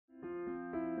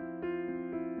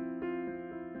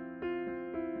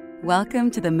Welcome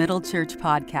to the Middle Church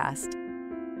Podcast,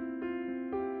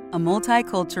 a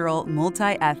multicultural,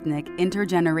 multi-ethnic,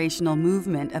 intergenerational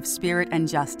movement of spirit and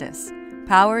justice,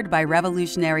 powered by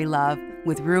revolutionary love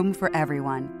with room for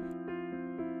everyone.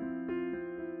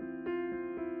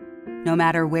 No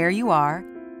matter where you are,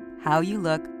 how you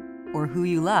look, or who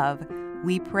you love,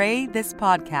 we pray this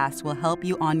podcast will help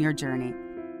you on your journey.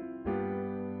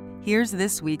 Here's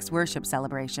this week's worship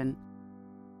celebration.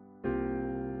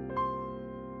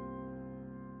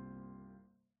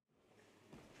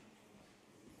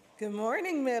 Good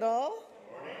morning, Middle.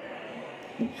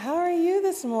 How are you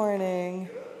this morning?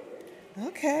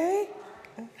 Okay.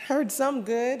 I heard some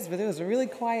goods, but it was a really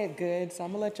quiet good, so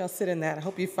I'm gonna let y'all sit in that. I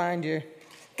hope you find your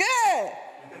good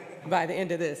by the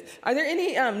end of this. Are there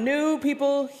any new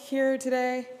people here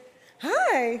today?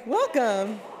 Hi,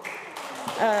 welcome.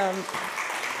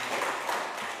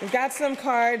 We've got some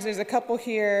cards. There's a couple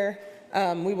here.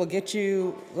 We will get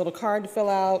you a little card to fill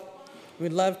out.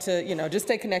 We'd love to, just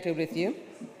stay connected with you.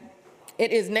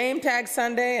 It is Name Tag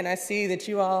Sunday, and I see that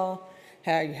you all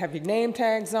have your name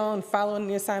tags on, following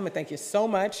the assignment. Thank you so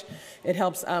much. It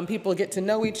helps people get to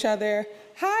know each other.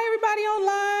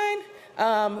 Hi, everybody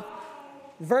online.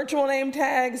 Virtual name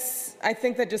tags, I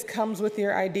think that just comes with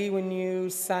your ID when you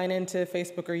sign into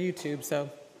Facebook or YouTube. So,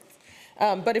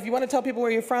 but if you want to tell people where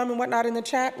you're from and whatnot in the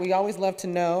chat, we always love to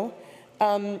know.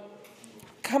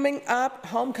 Coming up,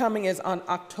 Homecoming is on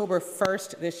October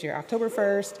 1st this year, October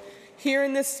 1st, here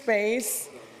in this space.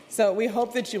 So we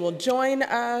hope that you will join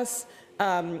us.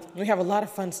 We have a lot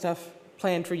of fun stuff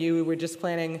planned for you. We were just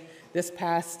planning this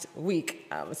past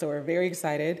week, so we're very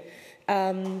excited.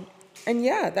 And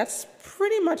yeah, that's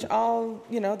pretty much all,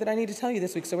 that I need to tell you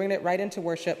this week. So we're gonna get right into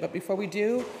worship. But before we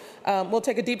do, we'll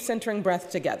take a deep centering breath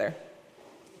together.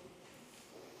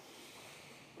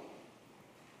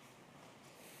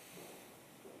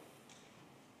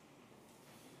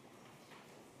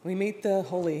 We meet the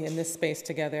holy in this space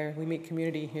together. We meet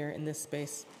community here in this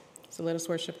space. So let us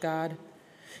worship God.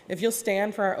 If you'll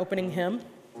stand for our opening hymn.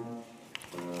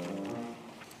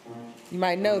 You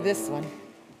might know this one.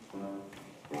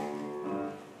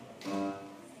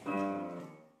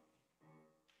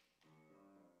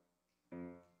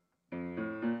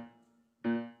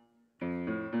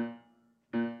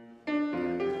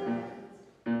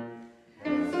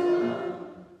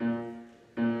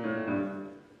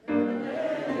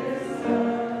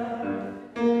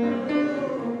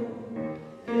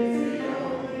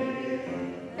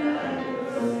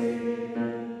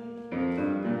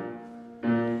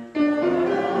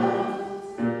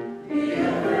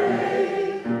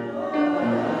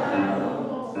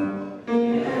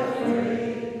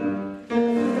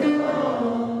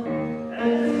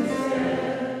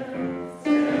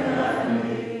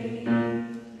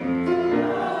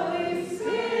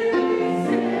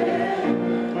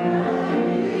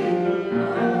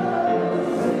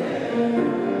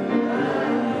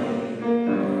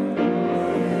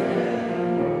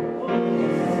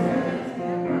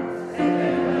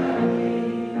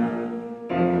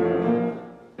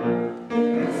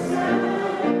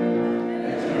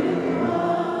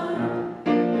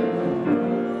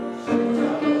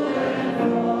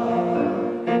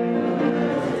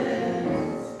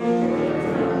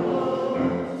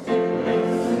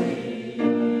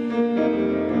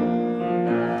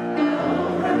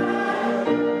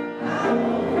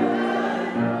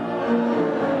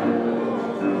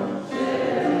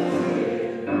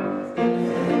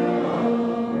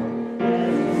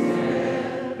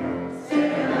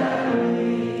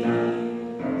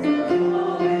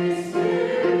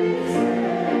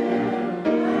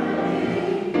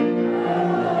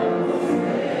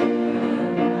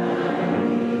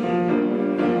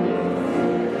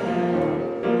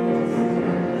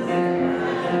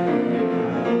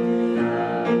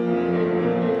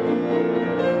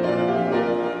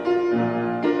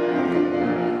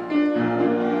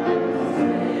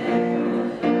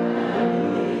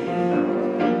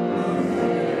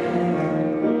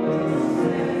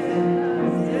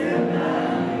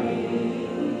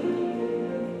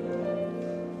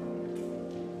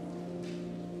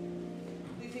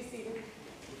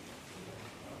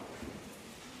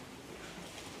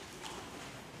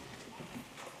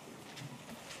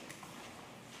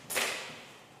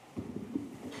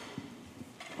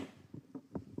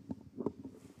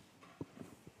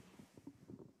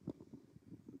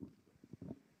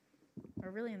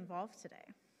 Really involved today.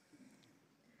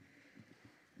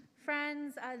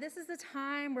 Friends, this is the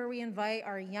time where we invite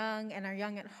our young and our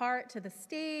young at heart to the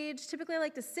stage. Typically, I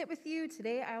like to sit with you.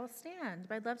 Today, I will stand,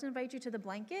 but I'd love to invite you to the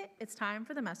blanket. It's time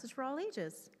for the message for all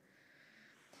ages.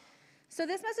 So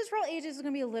this message for all ages is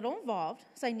going to be a little involved,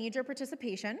 so I need your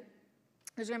participation.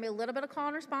 There's going to be a little bit of call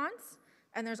and response,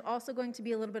 and there's also going to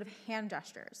be a little bit of hand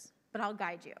gestures, but I'll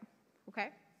guide you,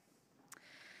 okay?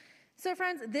 So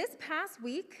friends, this past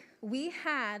week, we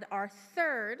had our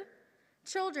third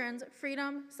Children's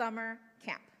Freedom Summer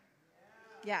Camp.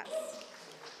 Yes.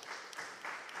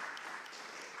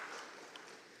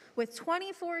 With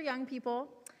 24 young people,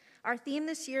 our theme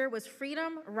this year was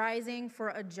Freedom Rising for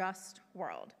a Just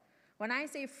World. When I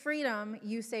say freedom,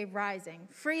 you say rising.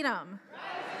 Freedom.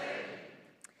 Rising.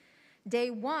 Day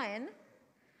one,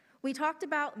 we talked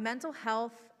about mental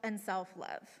health and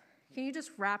self-love. Can you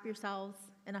just wrap yourselves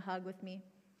in a hug with me?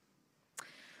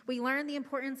 We learned the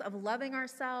importance of loving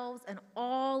ourselves and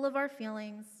all of our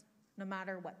feelings, no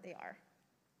matter what they are.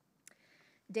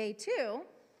 Day two,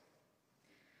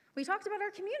 we talked about our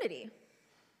community.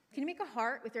 Can you make a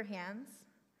heart with your hands?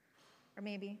 Or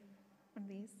maybe one of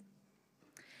these?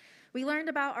 We learned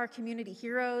about our community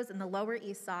heroes in the Lower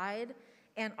East Side,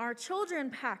 and our children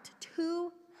packed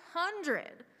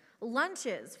 200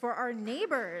 lunches for our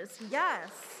neighbors. Yes.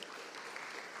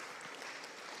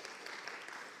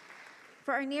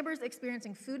 For our neighbors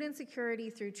experiencing food insecurity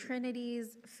through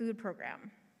Trinity's food program.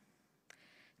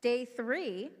 Day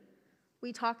three,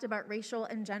 we talked about racial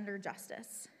and gender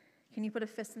justice. Can you put a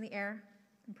fist in the air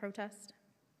and protest?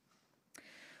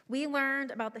 We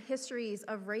learned about the histories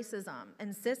of racism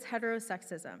and cis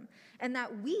heterosexism, and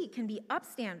that we can be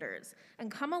upstanders and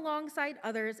come alongside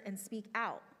others and speak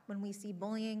out when we see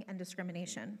bullying and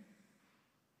discrimination.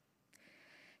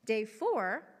 Day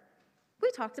four, we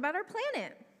talked about our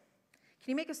planet.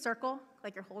 Can you make a circle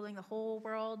like you're holding the whole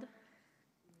world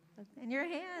in your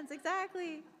hands?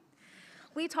 Exactly.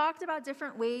 We talked about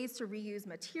different ways to reuse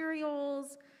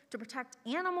materials, to protect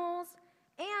animals,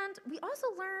 and we also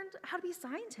learned how to be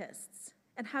scientists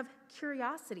and have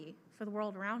curiosity for the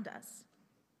world around us.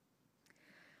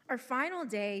 Our final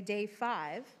day, day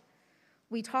five,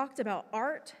 we talked about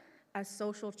art as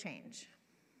social change.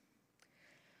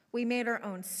 We made our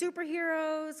own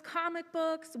superheroes, comic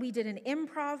books, we did an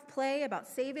improv play about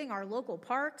saving our local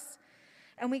parks,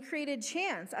 and we created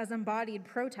chants as embodied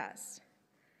protest.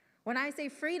 When I say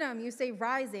freedom, you say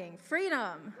rising.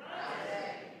 Freedom! Rising.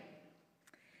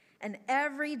 And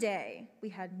every day, we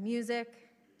had music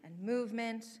and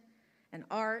movement and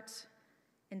art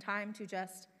and time to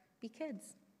just be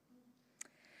kids.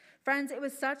 Friends, it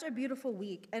was such a beautiful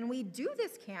week, and we do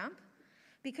this camp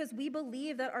because we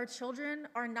believe that our children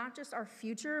are not just our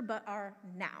future, but our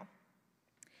now.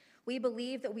 We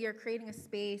believe that we are creating a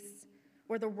space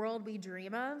where the world we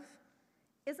dream of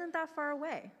isn't that far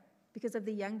away because of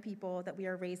the young people that we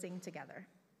are raising together.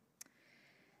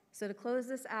 So to close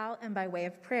this out and by way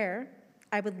of prayer,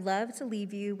 I would love to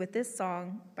leave you with this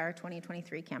song by our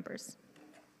 2023 campers.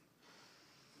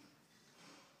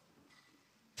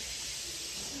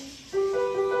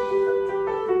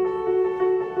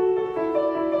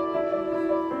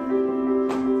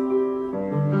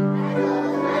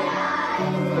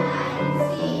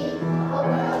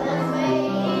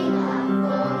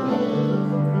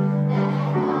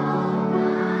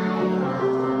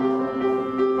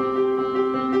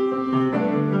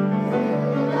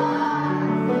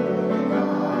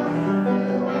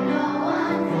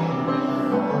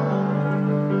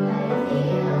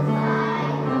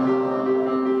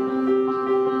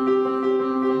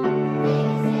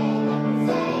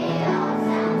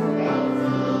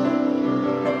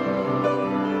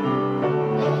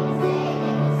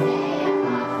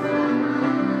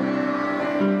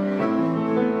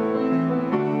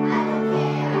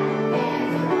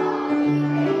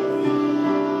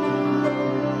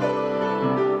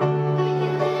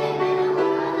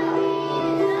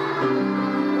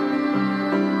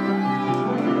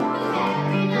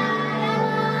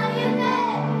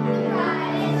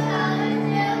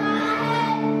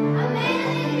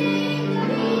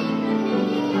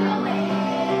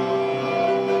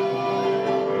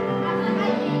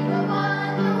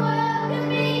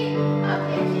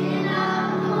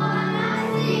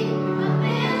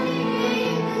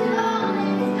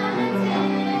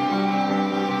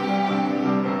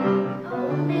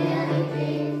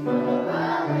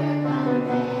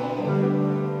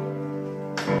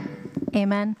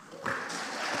 Amen.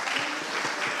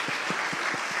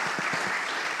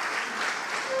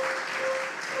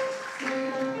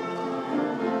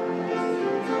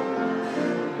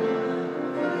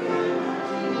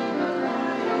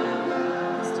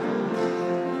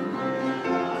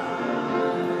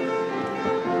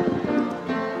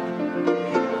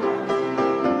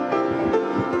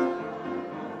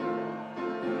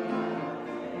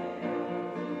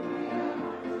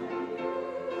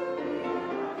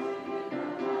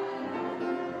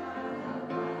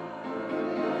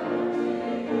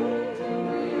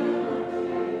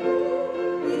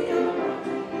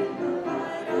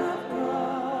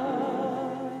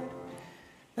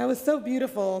 was so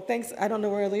beautiful. Thanks. I don't know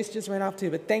where Elise just ran off to,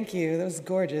 but thank you. That was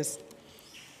gorgeous.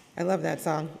 I love that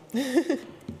song.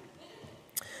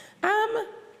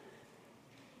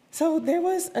 So there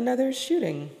was another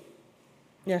shooting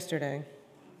yesterday.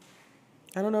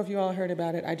 I don't know if you all heard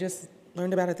about it. I just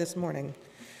learned about it this morning.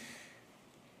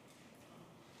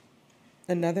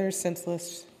 Another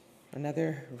senseless,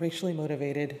 another racially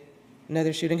motivated,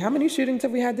 another shooting. How many shootings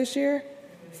have we had this year?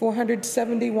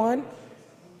 471?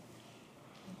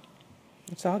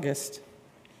 It's August.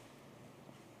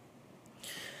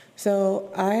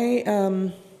 So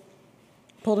I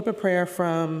pulled up a prayer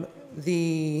from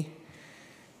the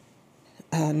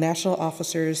National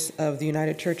Officers of the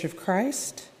United Church of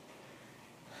Christ.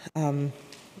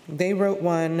 They wrote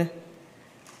one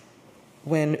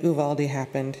when Uvalde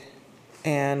happened,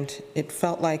 and it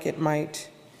felt like it might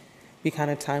be kind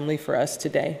of timely for us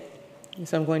today.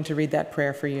 So I'm going to read that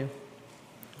prayer for you,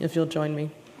 if you'll join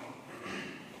me.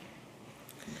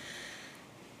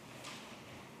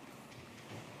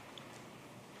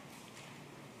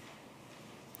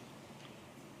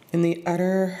 In the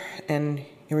utter and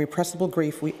irrepressible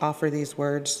grief, we offer these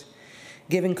words,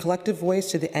 giving collective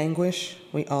voice to the anguish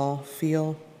we all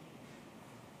feel.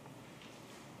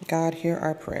 God, hear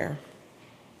our prayer.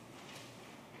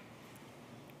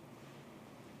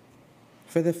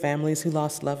 For the families who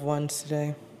lost loved ones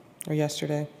today or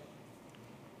yesterday.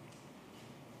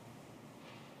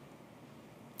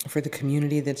 For the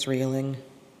community that's reeling.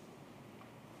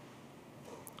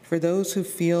 For those who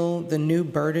feel the new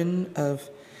burden of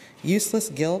useless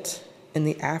guilt in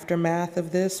the aftermath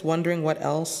of this, wondering what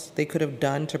else they could have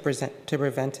done to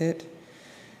prevent it.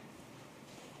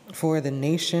 For the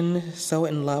nation so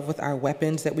in love with our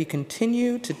weapons that we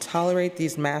continue to tolerate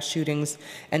these mass shootings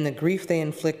and the grief they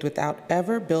inflict without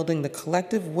ever building the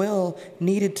collective will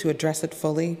needed to address it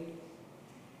fully.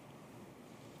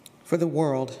 For the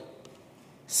world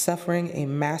suffering a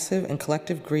massive and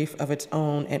collective grief of its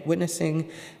own and witnessing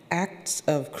acts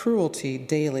of cruelty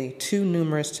daily, too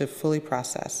numerous to fully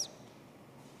process.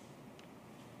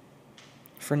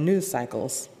 For news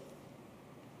cycles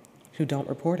who don't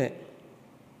report it.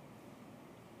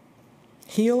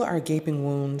 Heal our gaping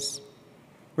wounds,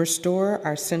 restore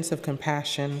our sense of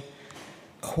compassion,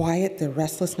 quiet the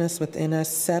restlessness within us,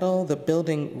 settle the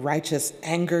building righteous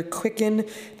anger, quicken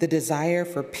the desire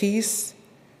for peace,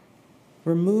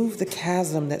 remove the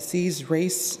chasm that sees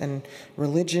race and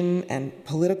religion and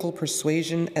political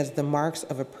persuasion as the marks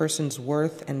of a person's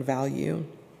worth and value.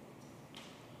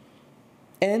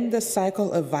 End the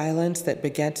cycle of violence that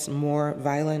begets more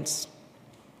violence.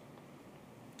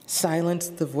 Silence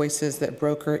the voices that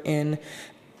broker in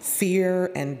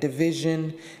fear and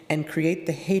division and create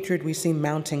the hatred we see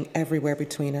mounting everywhere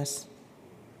between us.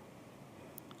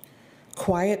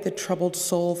 Quiet the troubled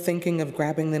soul thinking of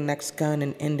grabbing the next gun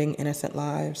and ending innocent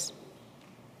lives.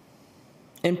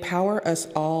 Empower us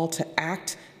all to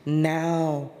act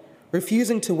now,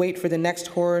 refusing to wait for the next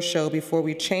horror show before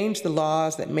we change the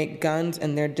laws that make guns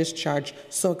and their discharge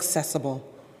so accessible.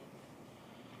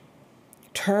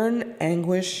 Turn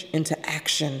anguish into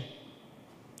action,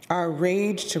 our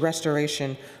rage to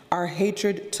restoration, our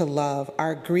hatred to love,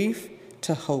 our grief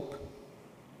to hope.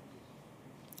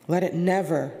 Let it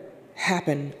never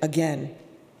happen again,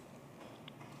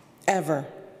 ever.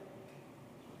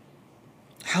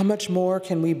 How much more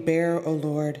can we bear, O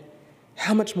Lord?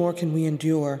 How much more can we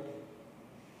endure?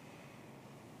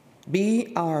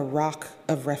 Be our rock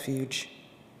of refuge.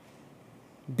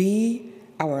 Be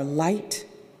our light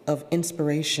of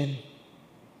inspiration.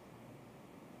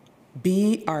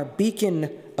 Be our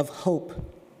beacon of hope.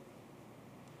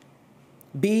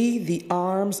 Be the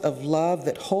arms of love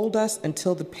that hold us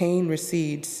until the pain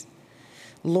recedes.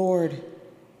 Lord,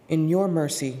 in your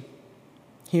mercy,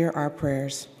 hear our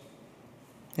prayers.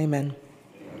 Amen.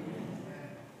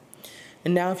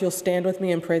 And now if you'll stand with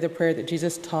me and pray the prayer that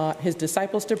Jesus taught his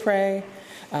disciples to pray,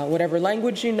 whatever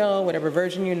language you know, whatever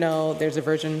version you know, there's a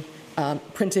version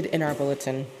printed in our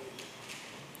bulletin.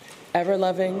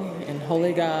 Ever-loving and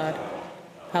holy God,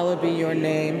 hallowed be your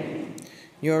name.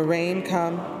 Your reign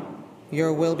come,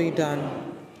 your will be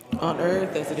done, on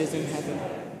earth as it is in heaven.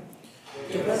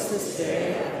 Give us this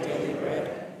day our daily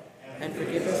bread, and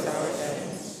forgive us our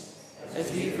debts, as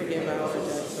we forgive our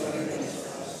debtors against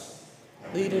us.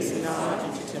 Lead us not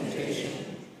into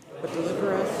temptation, but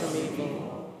deliver us from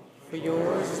evil. For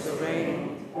yours is the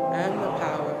reign, and the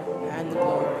power, and the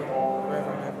glory,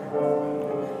 forever and ever.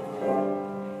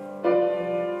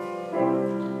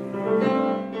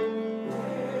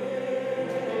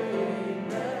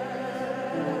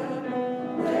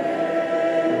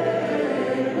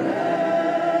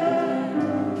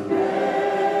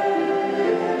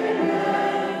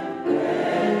 Amen.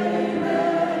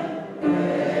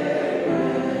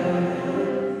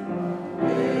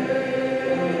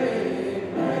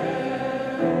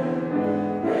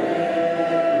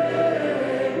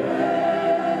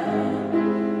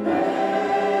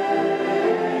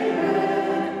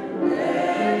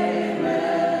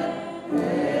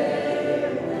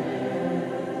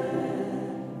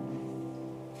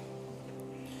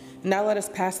 Now let us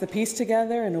pass the peace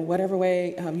together in whatever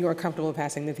way you are comfortable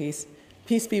passing the peace.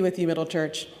 Peace be with you, Middle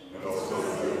Church.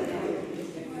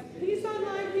 Peace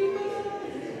online, people.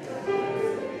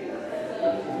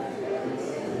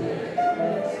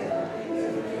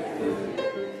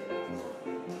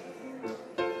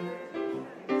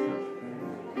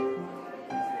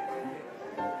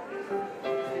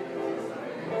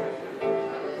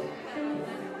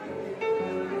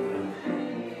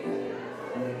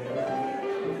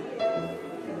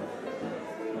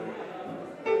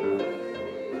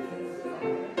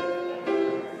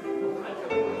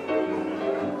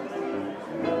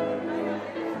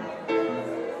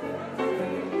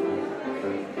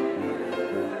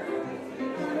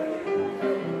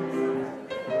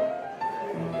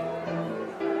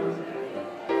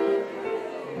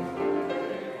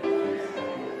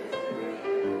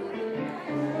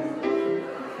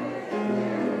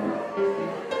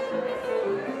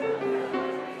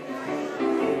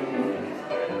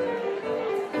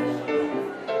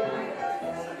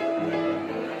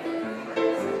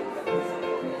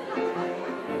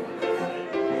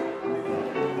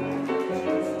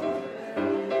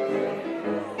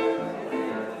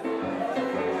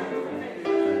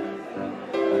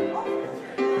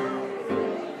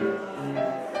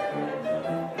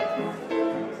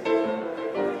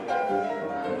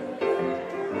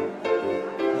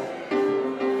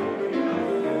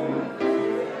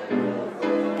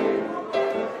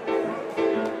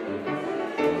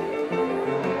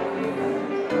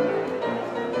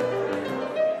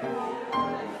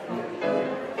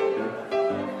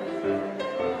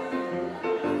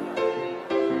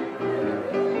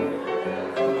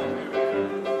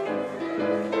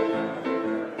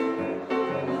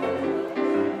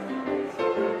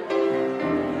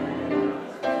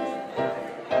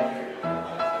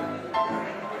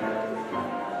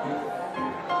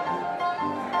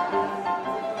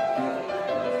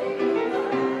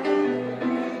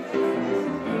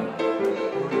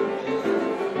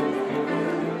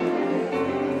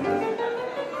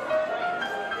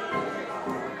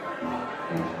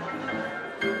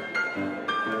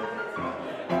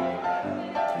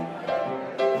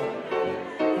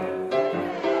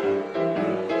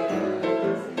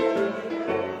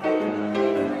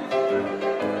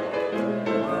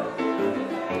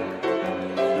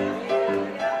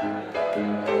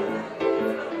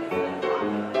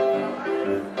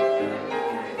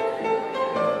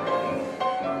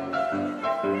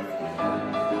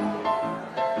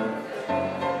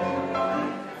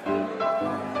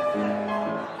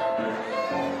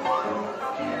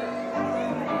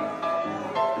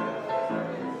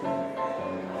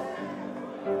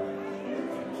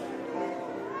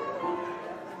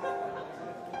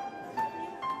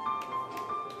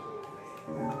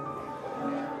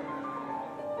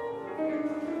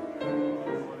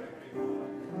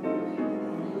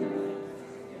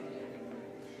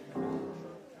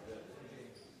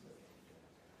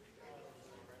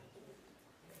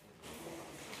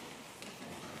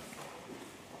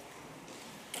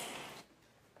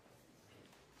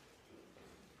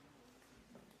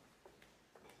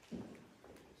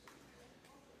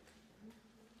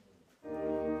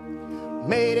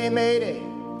 Mayday, mayday,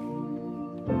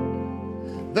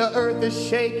 the earth is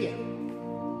shaking.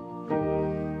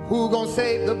 Who gonna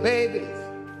save the babies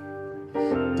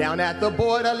down at the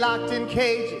border locked in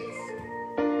cages?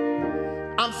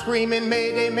 I'm screaming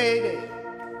mayday, mayday.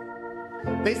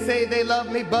 They say they love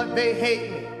me but they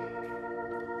hate me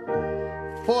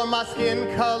for my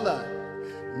skin color.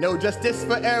 No justice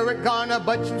for Eric Garner,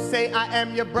 but you say I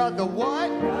am your brother. What?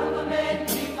 Government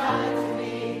keep lying to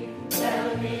me,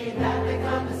 telling me that they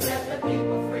come to set the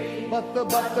people free. But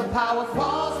the power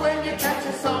falls when you catch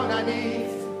a song I need.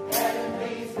 Heaven,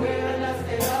 please, we're in a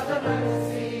state of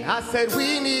emergency. I said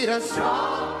we need a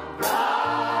strong God.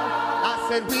 I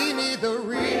said we need the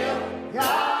real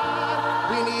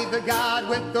God. We need the God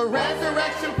with the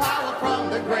resurrection power from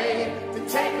the grave to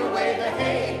take away the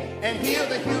hate and heal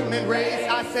the human race.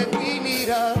 I said we need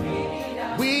a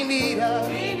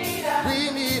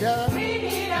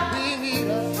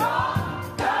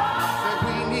strong God.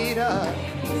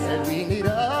 Said we need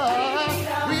a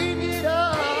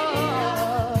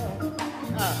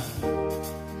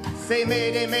say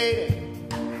mayday, mayday.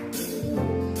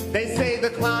 They say the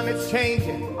climate's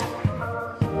changing,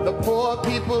 the poor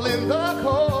people in the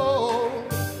cold,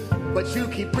 but you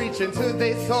keep preaching to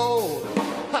their soul.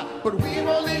 But we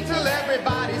won't leave till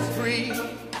everybody's free.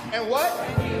 And what?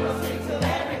 We will sing till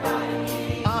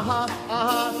everybody eats.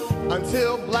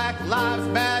 Until Black Lives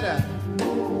Matter.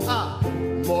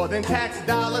 More than tax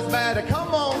dollars matter.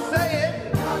 Come on, say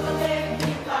it. Government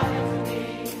keep lying to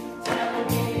me, telling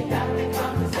me that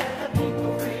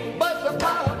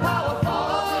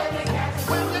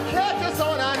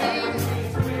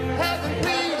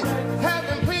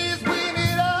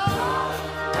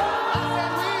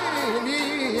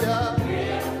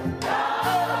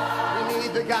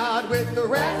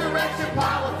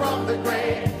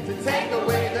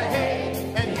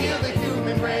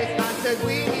said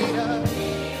we need her.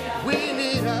 We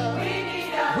need her. We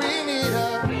need her. We need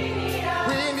her.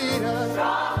 We need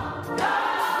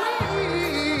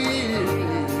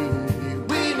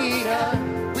her.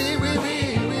 We.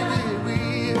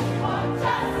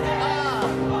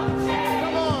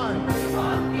 Come on.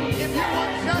 If you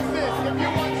want justice, if you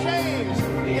want change,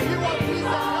 if you want peace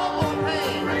and no more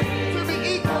pain, to be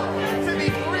equal, to be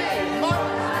free,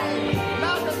 Martin's dream,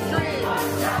 Malcolm's dream,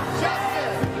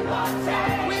 justice.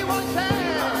 We want change.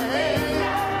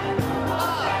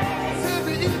 To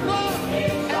be equal and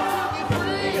to be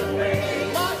free.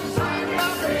 Martin's dream,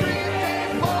 Malcolm's dream,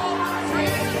 take more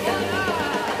dreams than I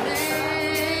need.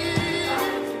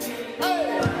 Hey.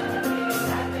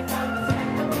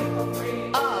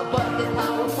 But the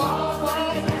power falls,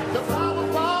 the power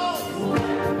falls.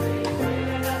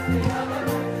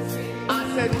 I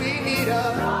said we need her.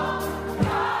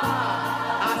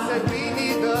 I said we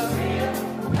need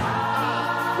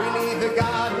the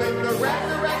God with the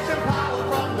resurrection power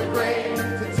from the grave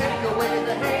to take away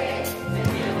the hate.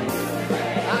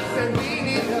 I said we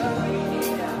need her.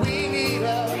 We need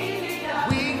her.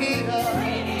 We need her.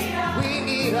 We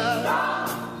need her.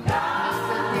 I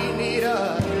said we need her.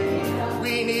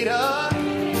 We need her.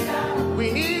 We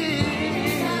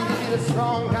need a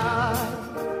strong God.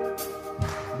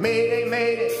 Mayday,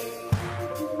 mayday.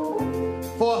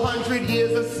 400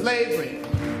 years of slavery.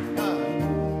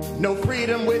 No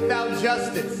freedom without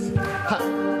justice.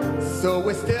 So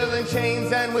we're still in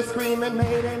chains and we're screaming,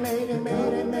 mayday, mayday,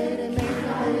 mayday, mayday, mayday,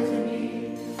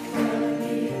 mayday.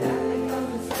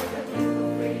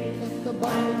 The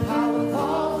power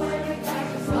falls.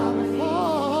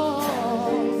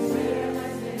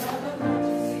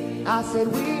 I said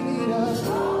we need her.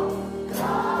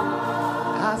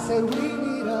 I said we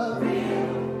need her.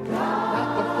 Not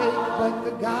the fake, but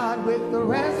the God with the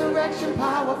resurrection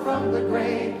power from the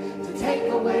grave to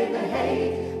take away the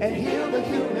hate and heal the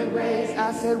human race.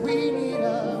 I said we need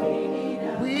her.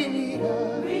 We need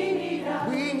her. We need her.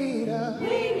 We need her.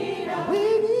 We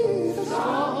need a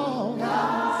strong God.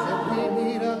 I said we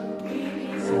need her.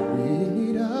 I said we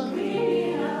need her.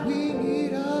 We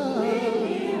need her.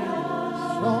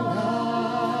 Strong God.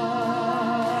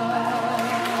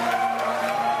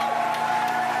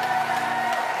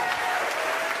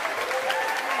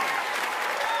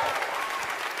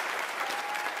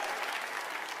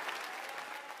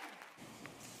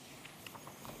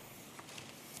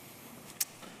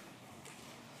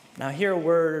 Now hear a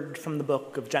word from the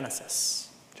book of Genesis,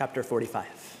 chapter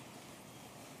 45.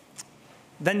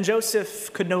 Then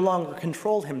Joseph could no longer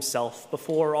control himself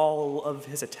before all of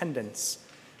his attendants,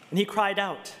 and he cried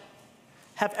out,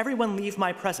 "Have everyone leave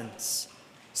my presence."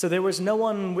 So there was no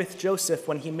one with Joseph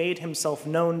when he made himself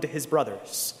known to his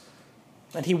brothers.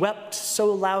 And he wept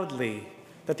so loudly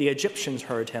that the Egyptians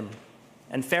heard him,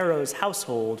 and Pharaoh's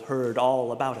household heard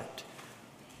all about it.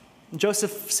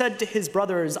 Joseph said to his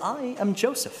brothers, "I am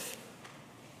Joseph.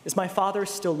 Is my father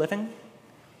still living?"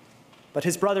 But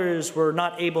his brothers were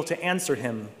not able to answer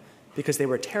him because they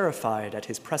were terrified at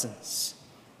his presence.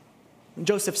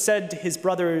 Joseph said to his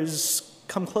brothers,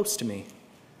 "Come close to me."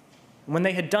 And when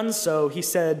they had done so, he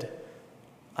said,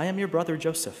 "I am your brother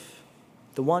Joseph,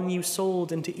 the one you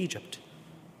sold into Egypt.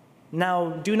 Now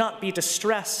do not be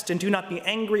distressed and do not be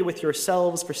angry with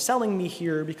yourselves for selling me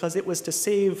here, because it was to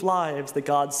save lives that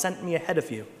God sent me ahead of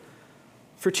you.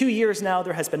 For 2 years now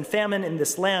there has been famine in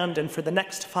this land, and for the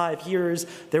next 5 years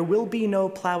there will be no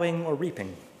plowing or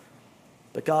reaping.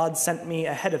 But God sent me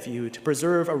ahead of you to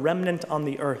preserve a remnant on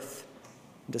the earth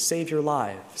and to save your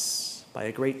lives by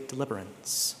a great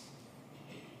deliverance.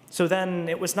 So then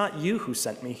it was not you who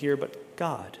sent me here, but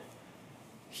God.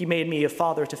 He made me a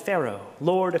father to Pharaoh,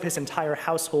 lord of his entire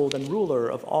household and ruler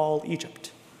of all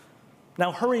Egypt.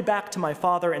 Now hurry back to my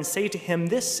father and say to him,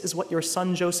 'This is what your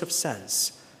son Joseph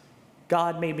says.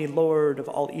 God made me lord of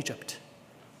all Egypt.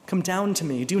 Come down to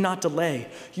me, do not delay.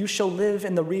 You shall live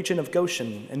in the region of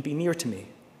Goshen and be near to me.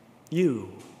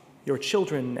 You, your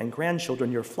children and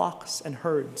grandchildren, your flocks and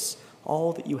herds,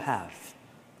 all that you have.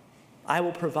 I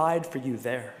will provide for you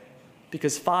there,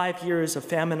 because 5 years of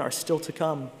famine are still to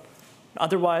come.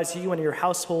 Otherwise, you and your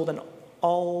household and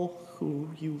all who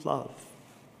you love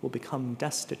will become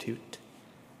destitute.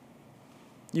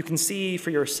 You can see for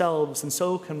yourselves, and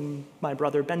so can my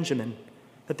brother Benjamin,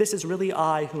 that this is really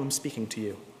I who am speaking to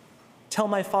you. Tell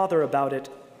my father about it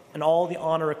and all the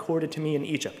honor accorded to me in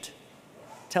Egypt.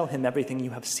 Tell him everything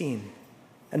you have seen,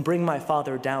 and bring my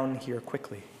father down here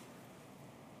quickly."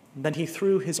 Then he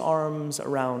threw his arms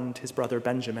around his brother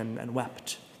Benjamin and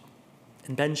wept.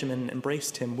 And Benjamin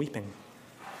embraced him, weeping.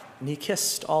 And he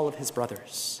kissed all of his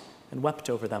brothers and wept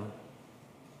over them.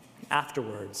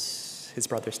 Afterwards, his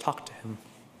brothers talked to him.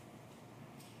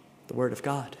 The word of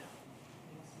God.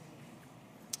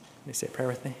 Let me say a prayer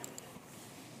with me.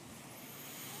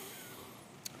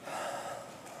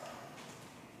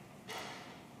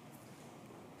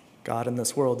 God, in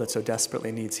this world that so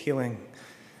desperately needs healing,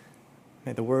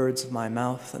 may the words of my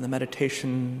mouth and the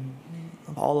meditation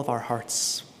of all of our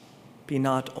hearts be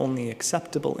not only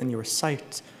acceptable in your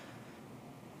sight,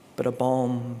 but a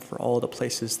balm for all the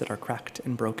places that are cracked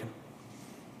and broken.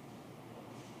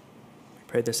 We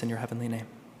pray this in your heavenly name.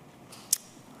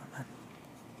 Amen.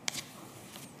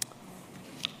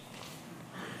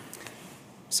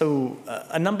 So,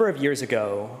 a number of years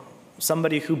ago,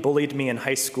 somebody who bullied me in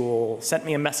high school sent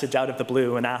me a message out of the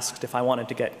blue and asked if I wanted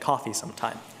to get coffee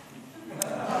sometime.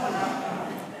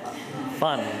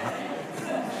 Fun.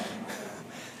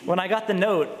 When I got the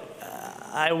note,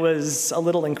 I was a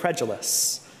little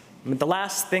incredulous. The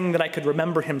last thing that I could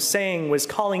remember him saying was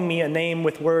calling me a name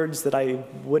with words that I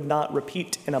would not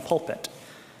repeat in a pulpit.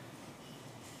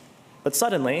 But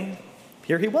suddenly,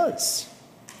 here he was,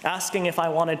 asking if I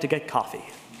wanted to get coffee.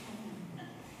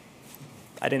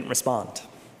 I didn't respond.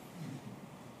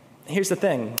 Here's the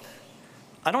thing.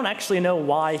 I don't actually know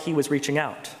why he was reaching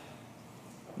out.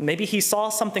 Maybe he saw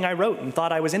something I wrote and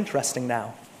thought I was interesting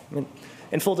now.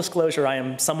 In full disclosure, I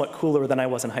am somewhat cooler than I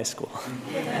was in high school.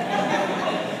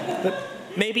 But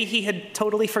maybe he had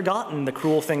totally forgotten the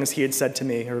cruel things he had said to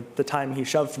me or the time he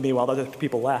shoved me while other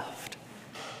people laughed.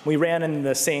 We ran in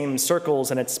the same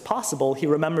circles, and it's possible he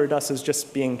remembered us as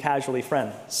just being casually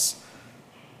friends.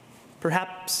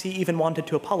 Perhaps he even wanted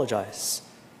to apologize.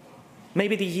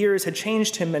 Maybe the years had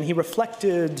changed him and he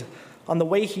reflected on the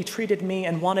way he treated me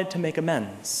and wanted to make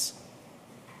amends.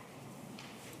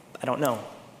 I don't know,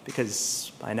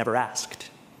 because I never asked.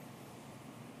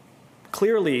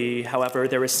 Clearly, however,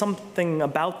 there is something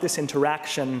about this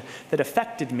interaction that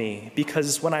affected me,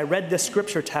 because when I read this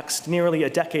scripture text nearly a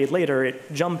decade later,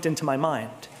 it jumped into my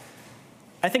mind.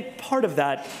 I think part of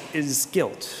that is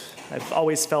guilt. I've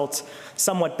always felt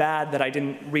somewhat bad that I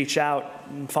didn't reach out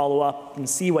and follow up and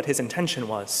see what his intention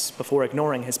was before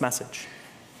ignoring his message.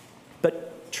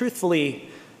 But truthfully,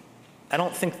 I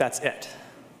don't think that's it.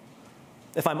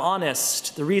 If I'm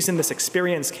honest, the reason this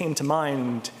experience came to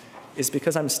mind is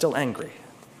because I'm still angry.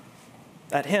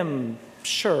 At him,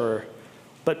 sure,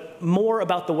 but more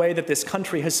about the way that this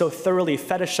country has so thoroughly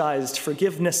fetishized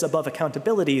forgiveness above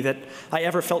accountability that I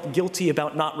ever felt guilty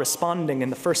about not responding in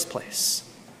the first place.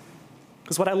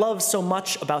 Because what I love so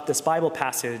much about this Bible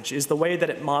passage is the way that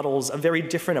it models a very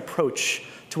different approach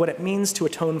to what it means to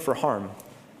atone for harm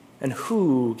and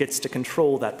who gets to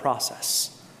control that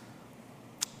process.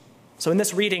 So in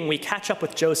this reading, we catch up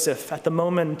with Joseph at the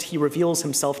moment he reveals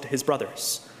himself to his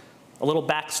brothers. A little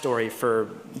backstory for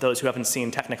those who haven't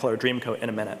seen Technicolor Dreamcoat in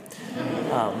a minute.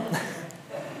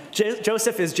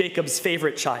 Joseph is Jacob's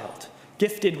favorite child,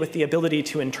 gifted with the ability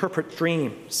to interpret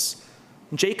dreams.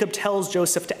 Jacob tells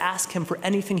Joseph to ask him for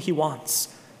anything he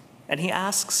wants, and he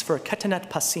asks for ketenet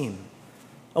pasim,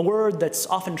 a word that's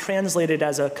often translated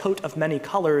as a coat of many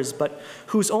colors, but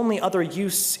whose only other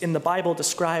use in the Bible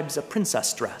describes a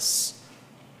princess dress.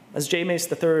 As James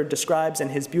III describes in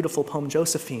his beautiful poem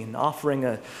Josephine, offering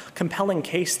a compelling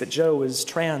case that Joe is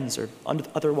trans or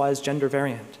otherwise gender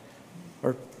variant.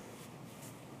 But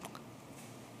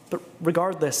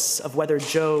regardless of whether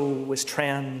Joe was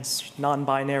trans,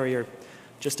 non-binary, or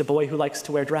just a boy who likes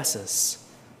to wear dresses,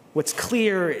 what's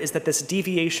clear is that this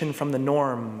deviation from the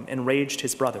norm enraged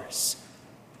his brothers.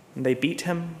 And they beat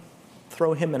him,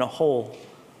 throw him in a hole,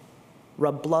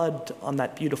 rub blood on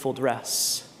that beautiful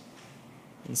dress,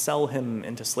 and sell him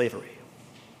into slavery.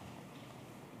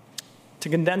 To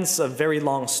condense a very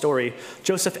long story,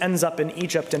 Joseph ends up in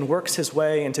Egypt and works his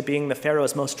way into being the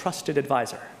Pharaoh's most trusted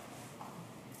advisor.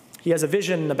 He has a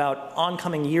vision about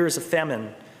oncoming years of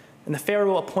famine, and the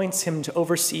Pharaoh appoints him to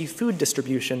oversee food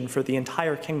distribution for the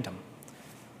entire kingdom.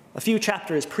 A few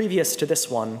chapters previous to this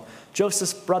one,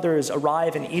 Joseph's brothers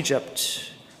arrive in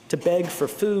Egypt to beg for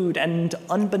food, and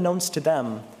unbeknownst to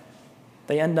them,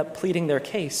 they end up pleading their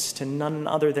case to none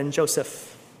other than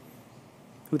Joseph,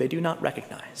 who they do not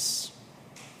recognize.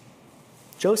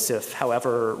 Joseph,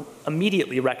 however,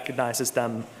 immediately recognizes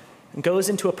them and goes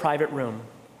into a private room,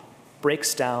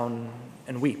 breaks down,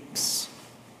 and weeps.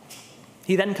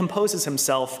 He then composes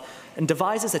himself and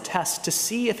devises a test to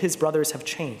see if his brothers have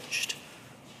changed.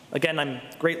 Again, I'm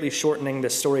greatly shortening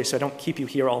this story so I don't keep you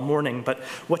here all morning, but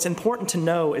what's important to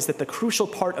know is that the crucial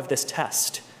part of this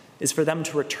test is for them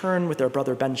to return with their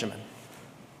brother Benjamin.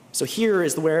 So here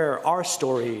is where our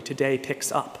story today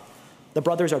picks up. The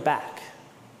brothers are back,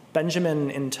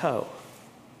 Benjamin in tow,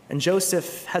 and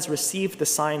Joseph has received the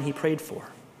sign he prayed for.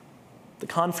 the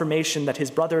confirmation that his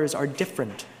brothers are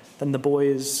different than the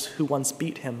boys who once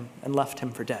beat him and left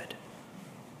him for dead.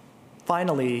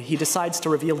 Finally, he decides to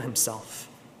reveal himself.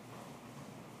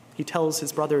 He tells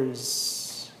his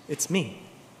brothers, "It's me,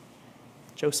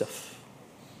 Joseph."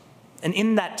 And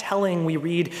in that telling, we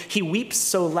read, he weeps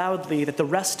so loudly that the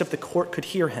rest of the court could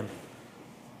hear him.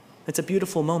 It's a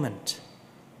beautiful moment.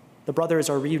 The brothers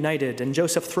are reunited, and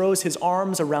Joseph throws his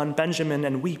arms around Benjamin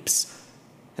and weeps,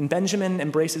 and Benjamin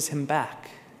embraces him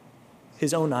back,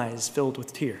 his own eyes filled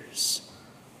with tears.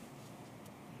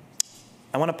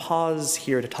 I want to pause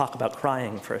here to talk about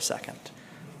crying for a second,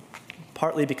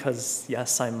 partly because,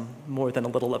 yes, I'm more than a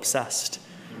little obsessed.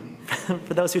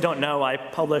 For those who don't know, I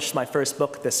published my first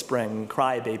book this spring,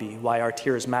 Cry Baby, Why Our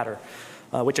Tears Matter,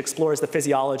 which explores the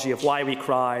physiology of why we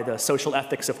cry, the social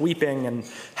ethics of weeping, and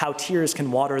how tears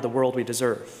can water the world we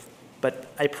deserve. But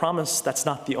I promise that's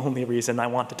not the only reason I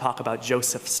want to talk about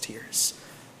Joseph's tears.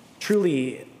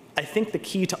 Truly, I think the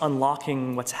key to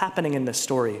unlocking what's happening in this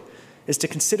story is to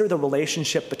consider the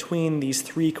relationship between these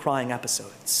three crying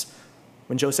episodes.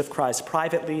 When Joseph cries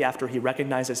privately after he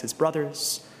recognizes his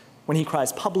brothers, when he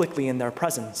cries publicly in their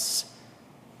presence,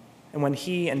 and when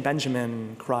he and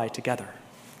Benjamin cry together.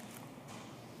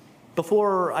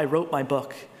 Before I wrote my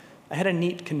book, I had a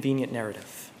neat, convenient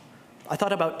narrative. I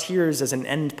thought about tears as an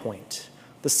endpoint,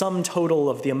 the sum total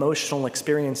of the emotional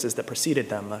experiences that preceded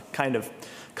them, a kind of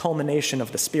culmination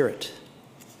of the spirit.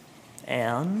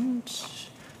 And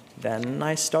then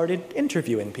I started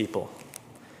interviewing people.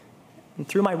 And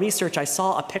through my research, I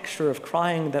saw a picture of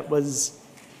crying that was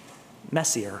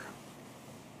messier.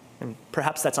 And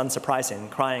perhaps that's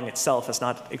unsurprising. Crying itself is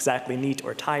not exactly neat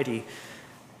or tidy.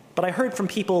 But I heard from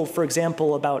people, for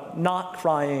example, about not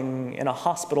crying in a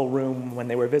hospital room when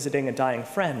they were visiting a dying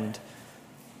friend,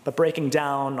 but breaking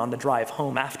down on the drive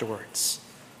home afterwards.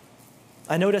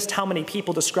 I noticed how many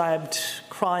people described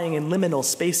crying in liminal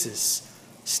spaces,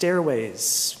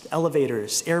 stairways,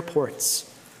 elevators, airports.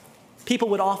 People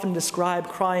would often describe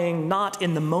crying not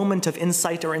in the moment of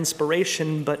insight or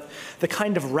inspiration, but the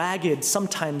kind of ragged,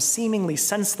 sometimes seemingly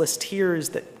senseless tears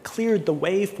that cleared the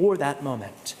way for that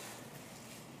moment.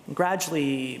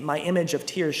 Gradually, my image of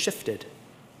tears shifted.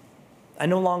 I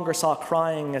no longer saw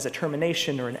crying as a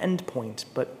termination or an end point,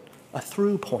 but a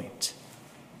through point,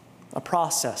 a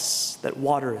process that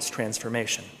waters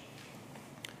transformation.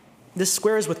 This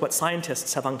squares with what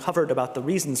scientists have uncovered about the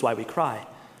reasons why we cry.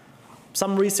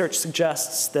 Some research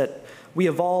suggests that we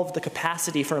evolved the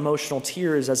capacity for emotional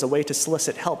tears as a way to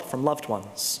solicit help from loved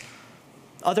ones.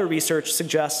 Other research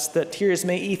suggests that tears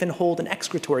may even hold an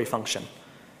excretory function,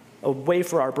 a way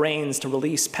for our brains to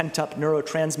release pent-up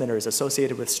neurotransmitters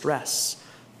associated with stress,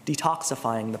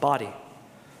 detoxifying the body.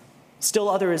 Still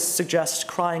others suggest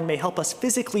crying may help us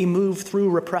physically move through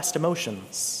repressed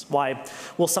emotions. Why,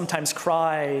 we'll sometimes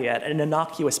cry at an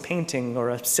innocuous painting or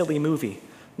a silly movie,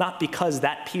 not because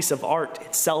that piece of art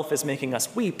itself is making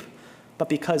us weep, but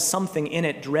because something in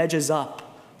it dredges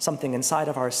up something inside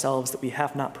of ourselves that we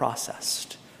have not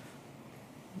processed.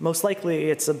 Most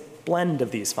likely, it's a blend of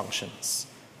these functions.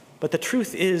 But the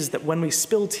truth is that when we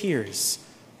spill tears,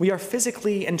 we are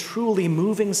physically and truly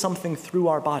moving something through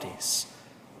our bodies.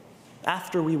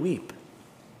 After we weep,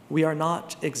 we are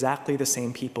not exactly the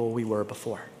same people we were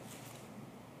before.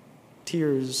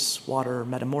 Tears water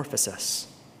metamorphosis.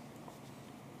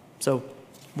 So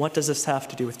what does this have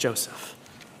to do with Joseph?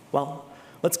 Well,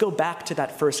 let's go back to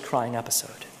that first crying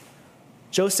episode.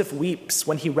 Joseph weeps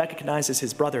when he recognizes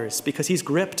his brothers because he's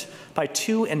gripped by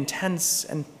two intense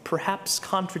and perhaps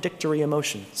contradictory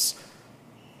emotions.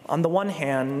 On the one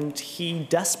hand, he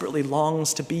desperately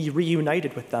longs to be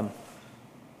reunited with them.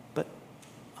 But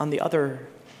on the other,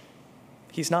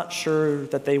 he's not sure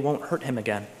that they won't hurt him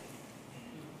again.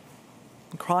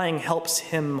 Crying helps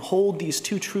him hold these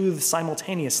two truths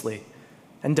simultaneously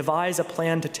and devise a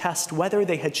plan to test whether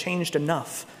they had changed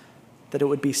enough that it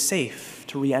would be safe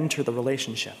to re-enter the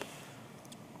relationship.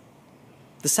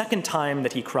 The second time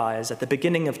that he cries at the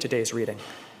beginning of today's reading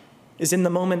is in the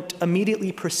moment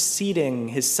immediately preceding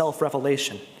his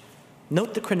self-revelation.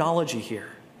 Note the chronology here.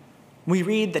 We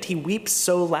read that he weeps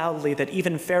so loudly that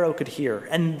even Pharaoh could hear,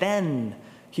 and then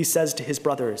he says to his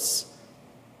brothers,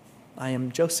 "I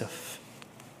am Joseph."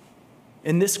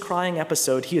 In this crying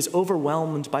episode, he is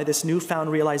overwhelmed by this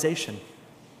newfound realization.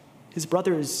 His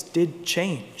brothers did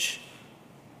change.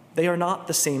 They are not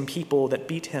the same people that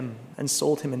beat him and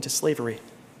sold him into slavery.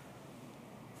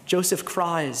 Joseph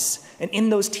cries, and in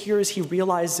those tears he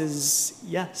realizes,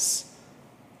 yes,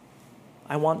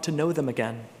 I want to know them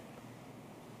again,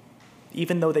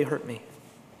 even though they hurt me,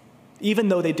 even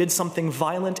though they did something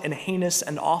violent and heinous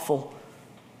and awful.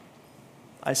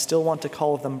 I still want to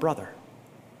call them brother.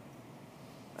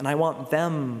 and I want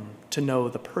them to know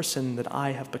the person that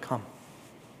I have become.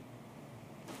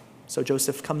 So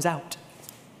Joseph comes out.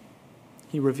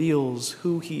 He reveals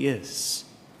who he is.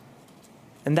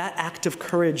 And that act of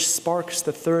courage sparks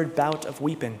the third bout of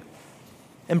weeping.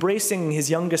 Embracing his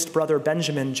youngest brother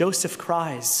Benjamin, Joseph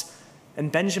cries,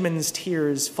 and Benjamin's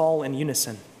tears fall in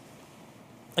unison.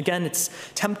 Again, it's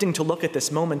tempting to look at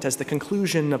this moment as the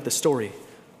conclusion of the story.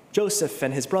 Joseph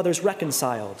and his brothers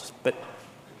reconciled, but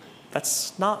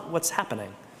that's not what's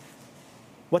happening.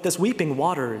 What this weeping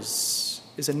waters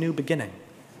is a new beginning.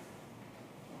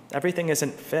 Everything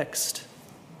isn't fixed.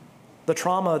 The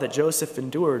trauma that Joseph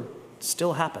endured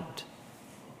still happened.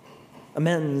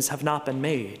 Amends have not been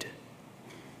made.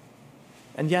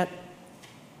 And yet,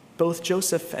 both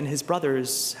Joseph and his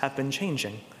brothers have been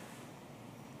changing.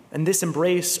 And this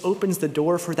embrace opens the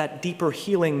door for that deeper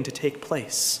healing to take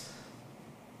place.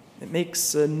 It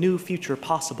makes a new future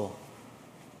possible,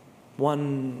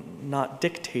 one not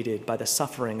dictated by the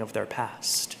suffering of their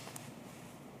past.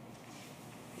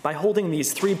 By holding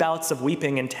these 3 bouts of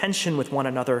weeping in tension with one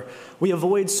another, we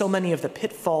avoid so many of the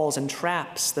pitfalls and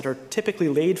traps that are typically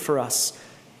laid for us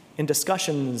in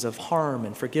discussions of harm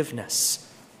and forgiveness.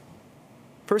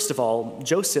 First of all,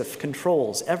 Joseph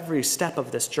controls every step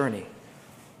of this journey.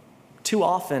 Too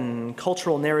often,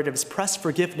 cultural narratives press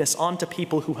forgiveness onto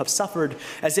people who have suffered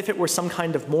as if it were some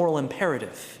kind of moral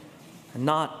imperative, and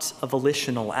not a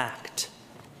volitional act.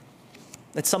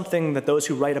 It's something that those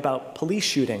who write about police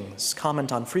shootings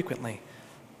comment on frequently.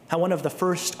 How one of the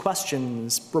first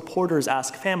questions reporters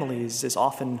ask families is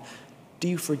often, "Do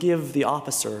you forgive the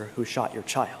officer who shot your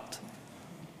child?"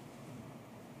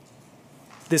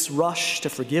 This rush to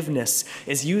forgiveness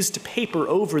is used to paper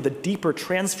over the deeper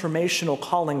transformational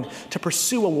calling to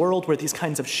pursue a world where these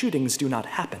kinds of shootings do not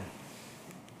happen.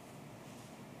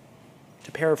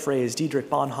 To paraphrase Dietrich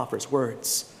Bonhoeffer's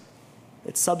words,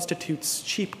 it substitutes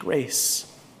cheap grace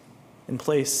in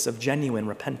place of genuine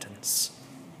repentance.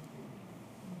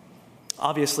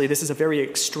 Obviously, this is a very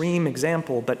extreme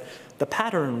example, but the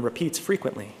pattern repeats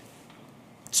frequently.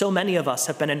 So many of us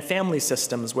have been in family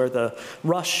systems where the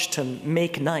rush to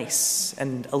make nice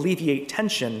and alleviate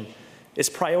tension is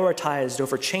prioritized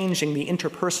over changing the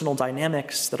interpersonal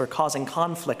dynamics that are causing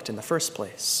conflict in the first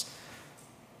place.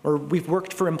 Or we've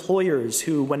worked for employers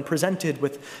who, when presented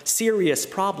with serious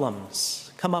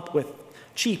problems, come up with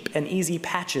cheap and easy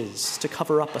patches to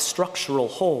cover up a structural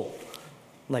hole,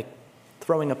 like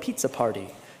throwing a pizza party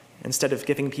instead of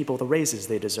giving people the raises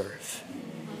they deserve.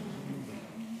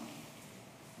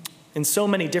 In so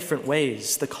many different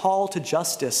ways, the call to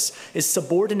justice is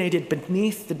subordinated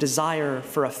beneath the desire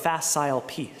for a facile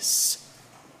peace.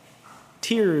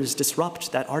 Tears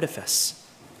disrupt that artifice.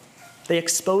 They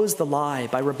expose the lie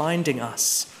by reminding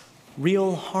us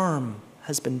real harm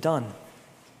has been done,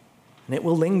 and it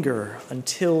will linger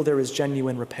until there is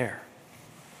genuine repair.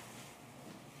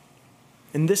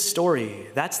 In this story,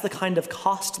 that's the kind of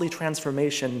costly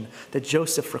transformation that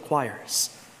Joseph requires.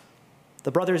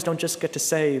 The brothers don't just get to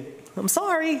say, "I'm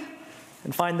sorry,"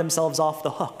 and find themselves off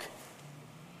the hook.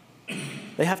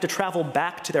 They have to travel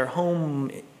back to their home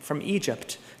from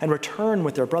Egypt and return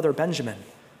with their brother Benjamin.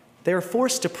 They are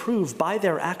forced to prove by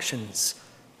their actions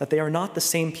that they are not the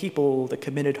same people that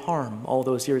committed harm all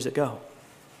those years ago.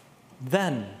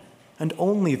 Then, and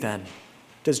only then,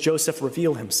 does Joseph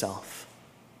reveal himself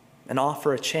and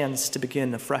offer a chance to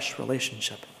begin a fresh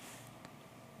relationship.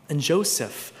 And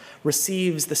Joseph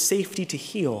receives the safety to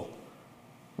heal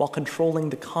while controlling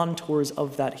the contours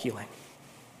of that healing.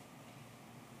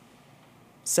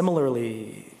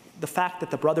 Similarly, the fact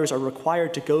that the brothers are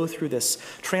required to go through this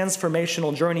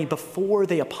transformational journey before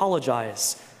they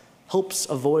apologize helps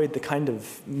avoid the kind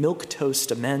of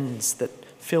milquetoast amends that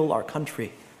fill our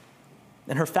country.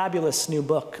 In her fabulous new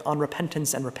book on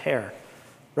repentance and repair,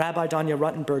 Rabbi Danya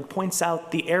Ruttenberg points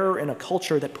out the error in a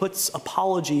culture that puts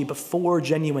apology before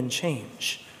genuine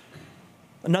change.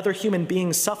 Another human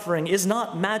being's suffering is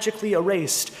not magically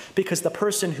erased because the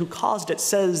person who caused it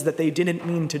says that they didn't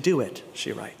mean to do it,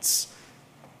 she writes.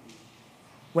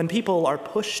 When people are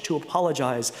pushed to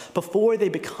apologize before they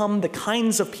become the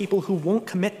kinds of people who won't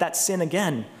commit that sin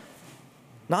again,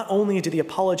 not only do the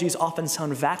apologies often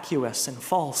sound vacuous and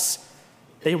false,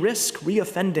 they risk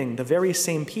reoffending the very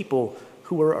same people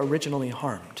who were originally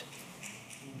harmed.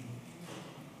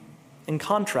 In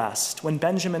contrast, when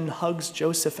Benjamin hugs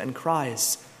Joseph and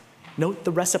cries, note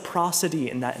the reciprocity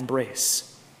in that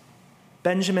embrace.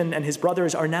 Benjamin and his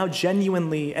brothers are now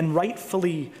genuinely and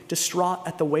rightfully distraught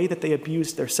at the way that they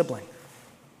abused their sibling.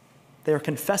 They are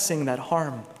confessing that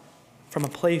harm from a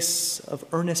place of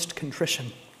earnest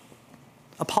contrition,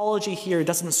 Apology here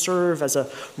doesn't serve as a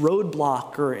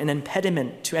roadblock or an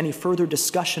impediment to any further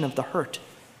discussion of the hurt,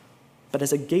 but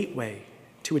as a gateway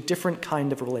to a different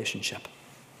kind of relationship.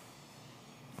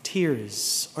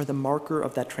 Tears are the marker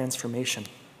of that transformation,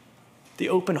 the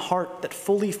open heart that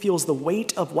fully feels the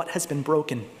weight of what has been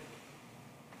broken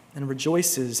and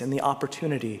rejoices in the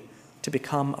opportunity to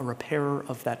become a repairer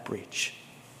of that breach.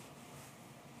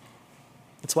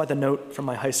 That's why the note from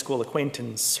my high school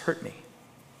acquaintance hurt me.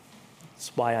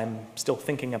 That's why I'm still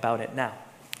thinking about it now.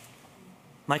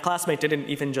 My classmate didn't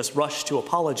even just rush to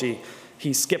apology.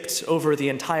 He skipped over the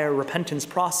entire repentance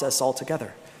process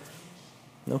altogether.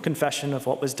 No confession of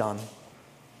what was done.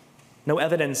 No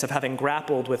evidence of having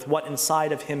grappled with what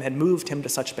inside of him had moved him to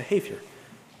such behavior.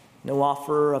 No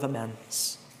offer of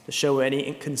amends to show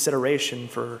any consideration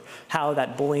for how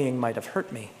that bullying might have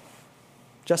hurt me.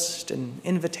 Just an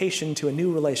invitation to a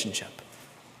new relationship,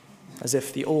 as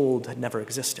if the old had never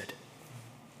existed.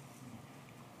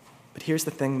 But here's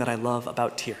the thing that I love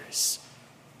about tears.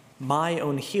 My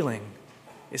own healing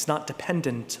is not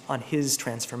dependent on his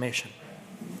transformation.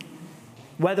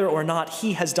 Whether or not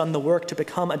he has done the work to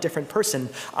become a different person,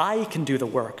 I can do the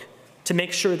work to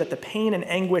make sure that the pain and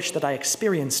anguish that I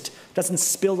experienced doesn't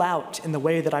spill out in the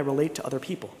way that I relate to other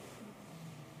people.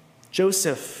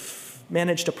 Joseph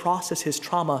managed to process his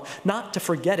trauma, not to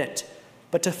forget it,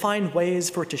 but to find ways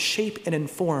for it to shape and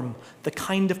inform the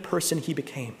kind of person he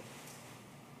became.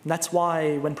 And that's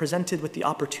why, when presented with the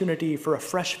opportunity for a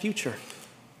fresh future,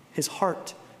 his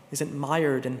heart isn't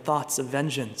mired in thoughts of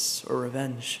vengeance or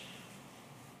revenge.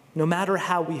 No matter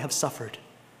how we have suffered,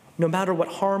 no matter what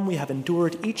harm we have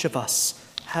endured, each of us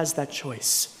has that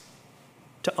choice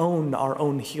to own our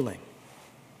own healing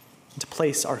and to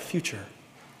place our future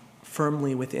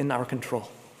firmly within our control.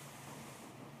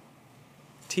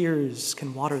 Tears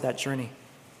can water that journey.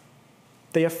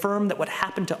 They affirm that what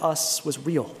happened to us was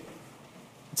real.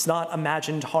 It's not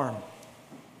imagined harm.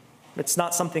 It's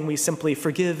not something we simply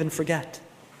forgive and forget.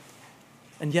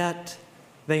 And yet,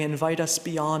 they invite us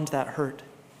beyond that hurt,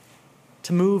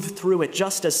 to move through it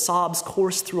just as sobs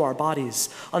course through our bodies,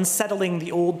 unsettling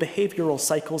the old behavioral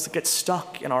cycles that get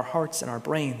stuck in our hearts and our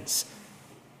brains.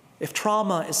 If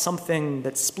trauma is something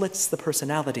that splits the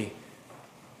personality,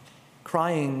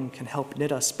 crying can help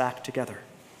knit us back together.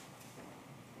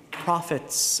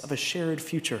 Prophets of a shared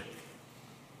future.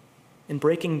 In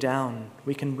breaking down,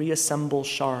 we can reassemble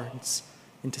shards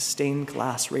into stained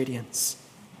glass radiance.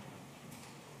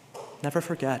 Never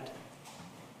forget,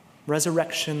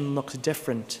 resurrection looks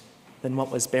different than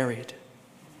what was buried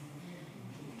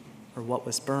or what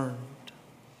was burned.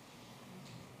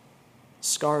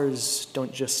 Scars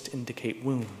don't just indicate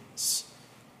wounds,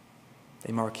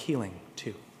 they mark healing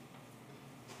too.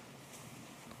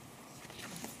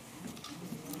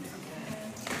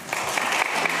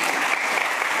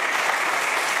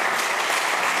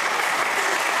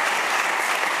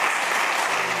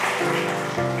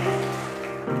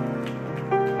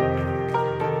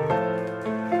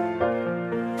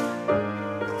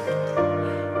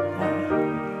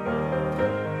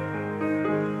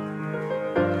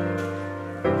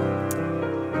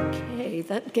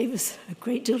 That gave us a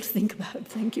great deal to think about.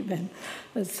 Thank you, Ben.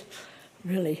 That's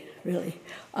really.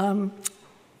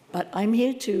 But I'm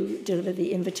here to deliver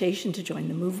the invitation to join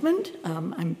the movement.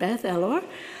 I'm Beth Elor,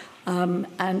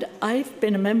 and I've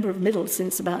been a member of Middle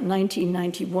since about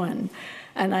 1991,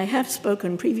 and I have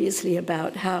spoken previously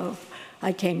about how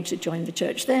I came to join the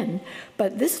church then,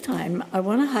 but this time I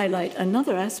want to highlight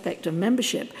another aspect of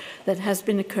membership that has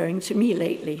been occurring to me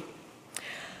lately.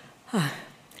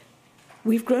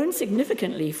 We've grown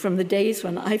significantly from the days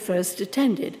when I first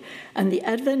attended, and the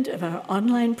advent of our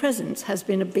online presence has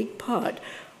been a big part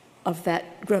of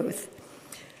that growth.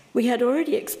 We had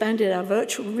already expanded our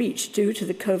virtual reach due to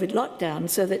the COVID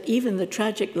lockdown so that even the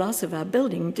tragic loss of our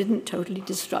building didn't totally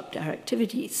disrupt our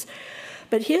activities.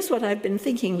 But here's what I've been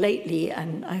thinking lately,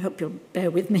 and I hope you'll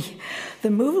bear with me. The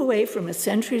move away from a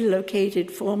centrally located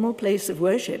formal place of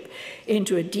worship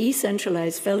into a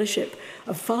decentralized fellowship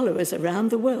of followers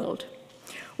around the world.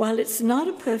 While it's not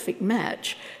a perfect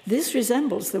match, this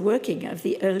resembles the working of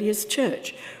the earliest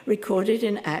church, recorded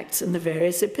in Acts and the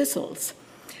various epistles.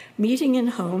 Meeting in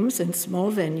homes and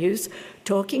small venues,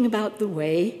 talking about the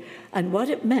way and what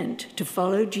it meant to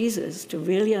follow Jesus, to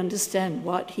really understand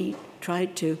what he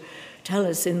tried to tell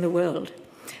us in the world.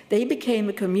 They became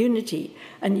a community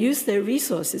and used their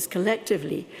resources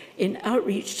collectively in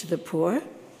outreach to the poor,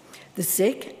 the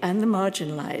sick, and the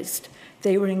marginalized.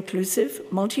 They were inclusive,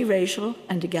 multiracial,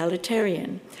 and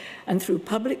egalitarian, and through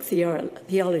public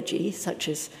theology, such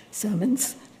as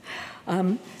sermons,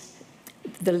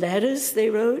 the letters they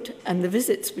wrote, and the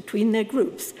visits between their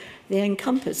groups, They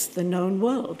encompass the known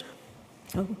world.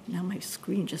 Oh, now my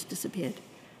screen just disappeared.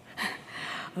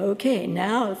 Okay,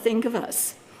 now think of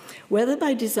us. Whether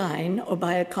by design or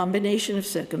by a combination of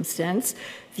circumstance,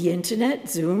 the internet,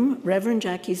 Zoom, Reverend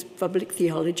Jackie's public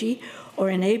theology, or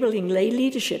enabling lay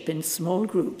leadership in small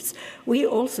groups, we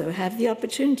also have the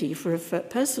opportunity for a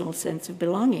personal sense of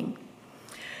belonging.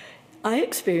 I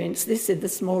experience this in the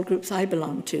small groups I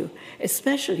belong to,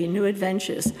 especially New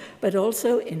Adventures, but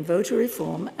also in voter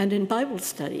reform and in Bible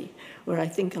study, where I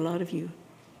think a lot of you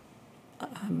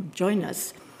join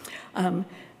us.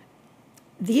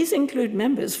 These include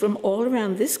members from all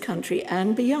around this country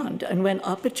and beyond, and when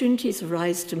opportunities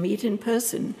arise to meet in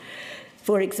person,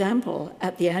 for example,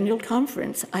 at the annual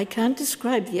conference, I can't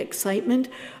describe the excitement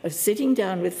of sitting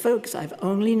down with folks I've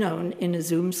only known in a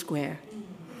Zoom square.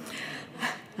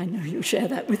 I know you share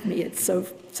that with me. It's so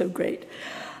great.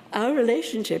 Our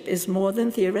relationship is more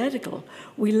than theoretical.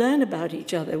 We learn about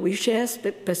each other. We share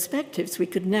perspectives we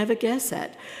could never guess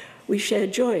at. We share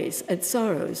joys and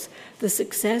sorrows. The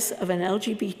success of an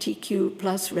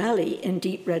LGBTQ+ rally in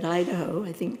Deep Red, Idaho,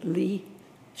 I think Lee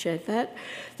shared that.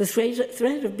 The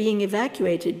threat of being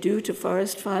evacuated due to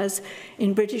forest fires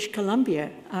in British Columbia,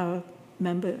 our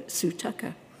member Sue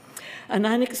Tucker. An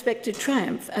unexpected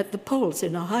triumph at the polls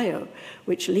in Ohio,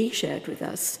 which Lee shared with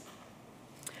us.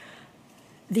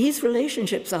 These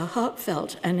relationships are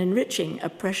heartfelt and enriching a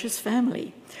precious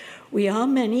family. We are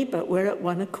many, but we're at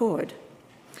one accord.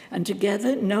 And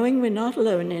together, knowing we're not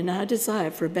alone in our desire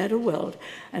for a better world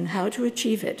and how to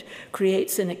achieve it,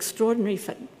 creates an extraordinary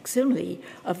facsimile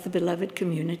of the beloved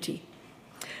community.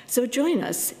 So join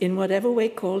us in whatever way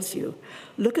calls you.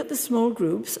 Look at the small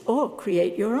groups or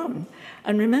create your own.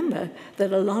 And remember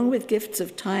that along with gifts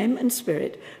of time and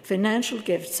spirit, financial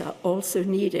gifts are also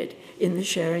needed in the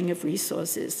sharing of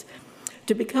resources.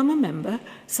 To become a member,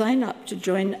 sign up to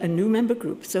join a new member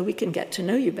group so we can get to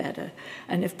know you better.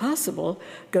 And if possible,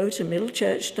 go to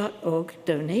middlechurch.org,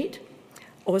 donate,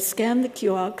 or scan the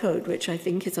QR code, which I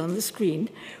think is on the screen,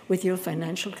 with your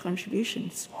financial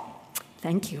contributions.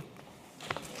 Thank you.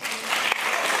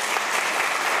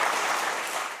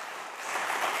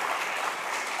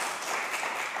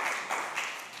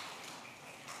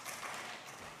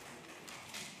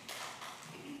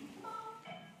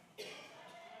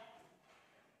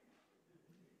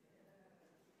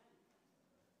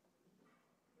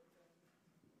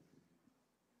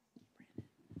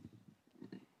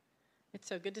 It's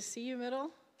so good to see you,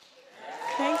 Middle.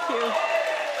 Thank you.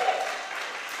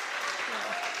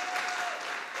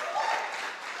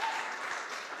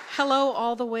 Hello,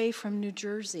 all the way from New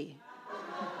Jersey.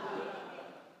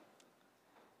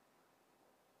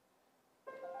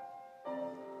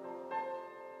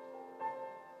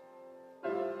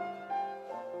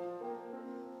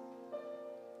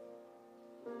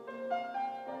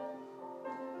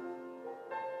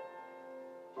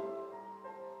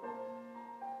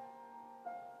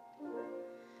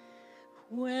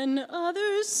 When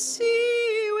others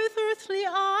see with earthly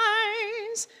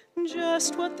eyes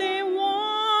just what they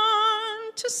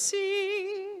want to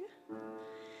see,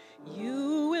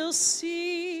 you will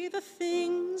see the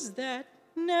things that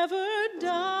never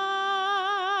die.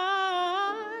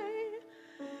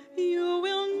 You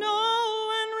will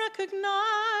know and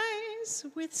recognize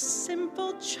with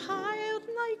simple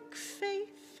childlike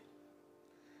faith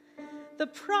the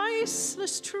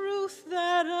priceless truth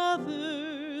that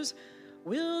others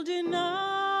will deny.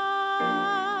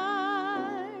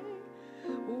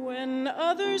 When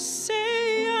others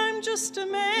say I'm just a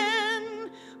man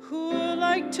who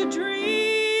like to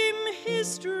dream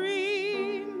his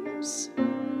dreams,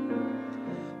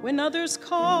 when others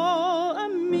call a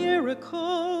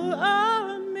miracle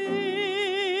a myth,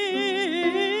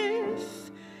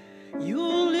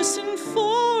 you'll listen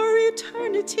for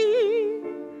eternity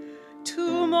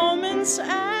to moments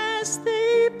as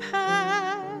they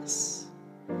pass,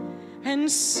 and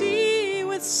see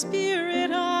with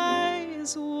spirit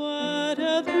eyes what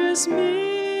others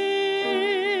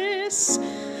miss.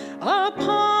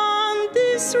 Upon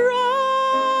this rock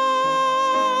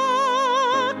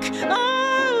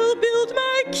I'll build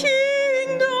my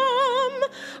kingdom.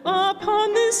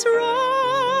 Upon this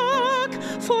rock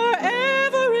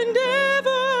forever and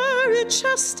ever it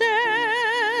shall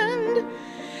stand,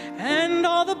 and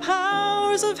all the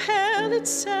powers of hell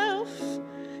itself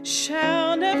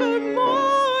shall never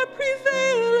more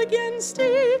prevail against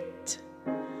it.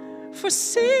 For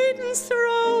Satan's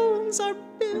thrones are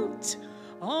built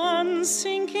on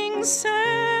sinking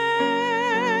sand.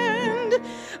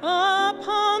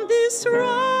 Upon this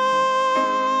rock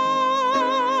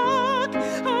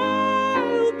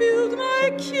I'll build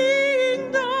my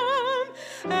kingdom,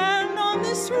 and on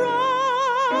this rock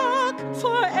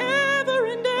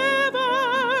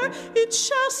it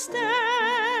shall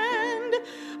stand.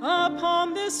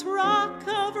 Upon this rock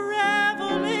of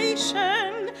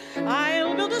revelation,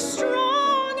 I'll build a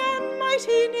strong and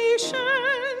mighty nation,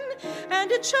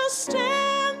 and it shall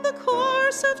stand the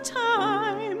course of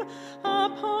time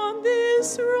upon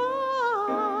this rock.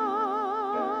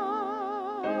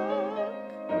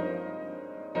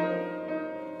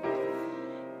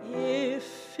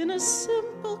 If in a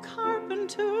simple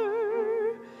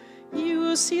carpenter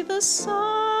you see the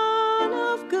Son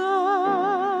of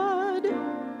God,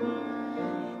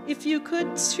 if you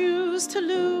could choose to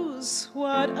lose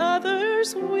what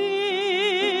others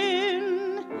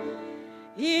win,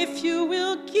 if you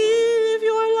will give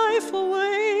your life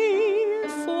away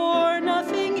for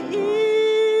nothing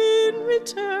in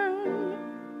return,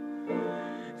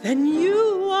 then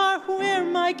you are where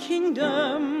my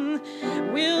kingdom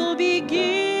will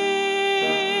begin.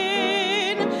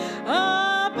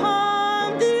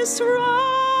 Upon this rock,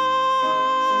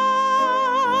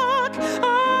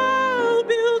 I'll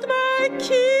build my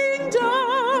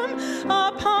kingdom.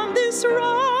 Upon this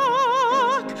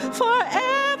rock,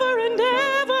 forever and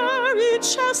ever it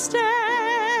shall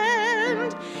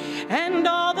stand, and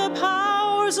all the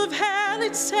powers of hell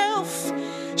itself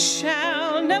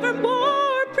shall never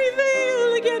more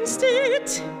prevail against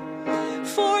it.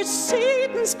 For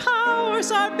Satan's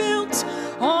powers are built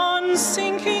on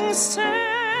sinking sand.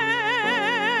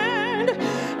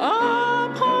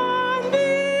 Upon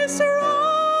this rock,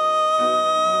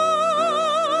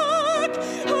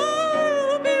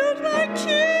 I'll build my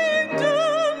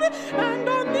kingdom, and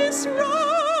on this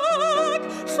rock,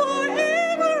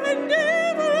 forever and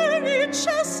ever it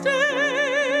shall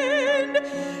stand.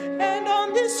 And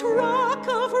on this rock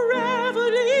of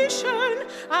revelation,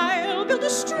 I'll build a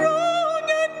strong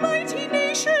and mighty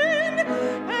nation,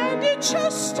 and it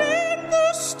shall stand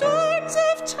the storms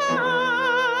of time.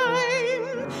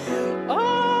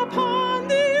 Upon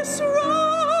this rock,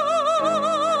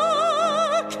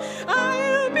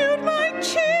 I'll build my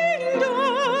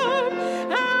kingdom,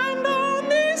 and on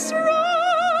this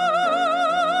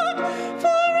rock,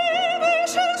 forever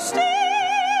shall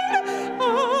stand.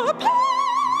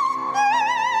 Upon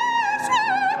this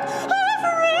rock of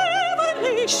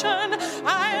revelation,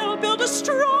 I'll build a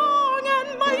strong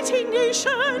and mighty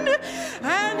nation,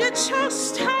 and it shall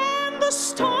stand the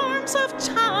storms of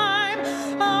time.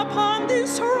 Upon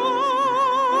this rock,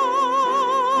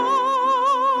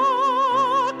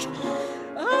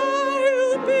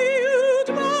 I'll build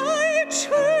my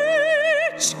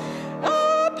church.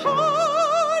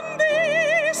 Upon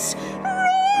this rock,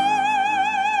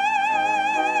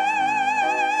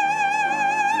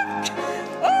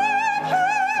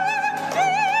 upon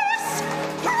this rock.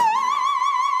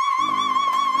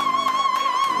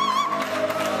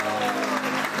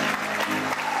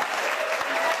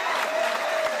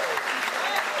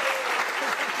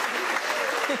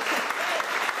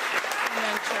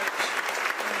 Amen, church.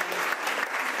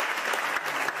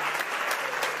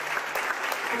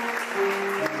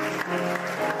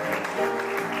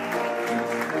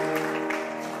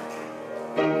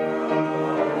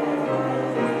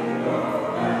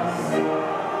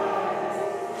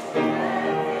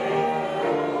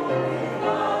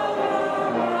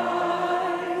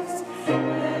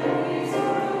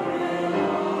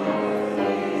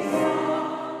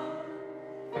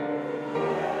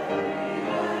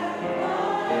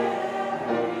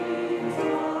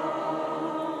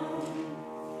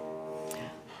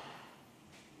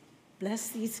 Bless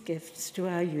these gifts to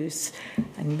our use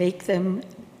and make them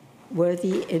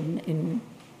worthy in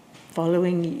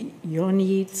following your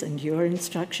needs and your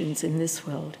instructions in this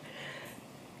world.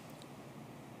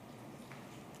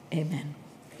 Amen.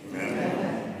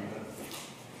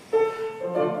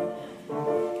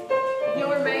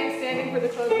 You'll remain standing for the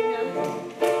closing hymn.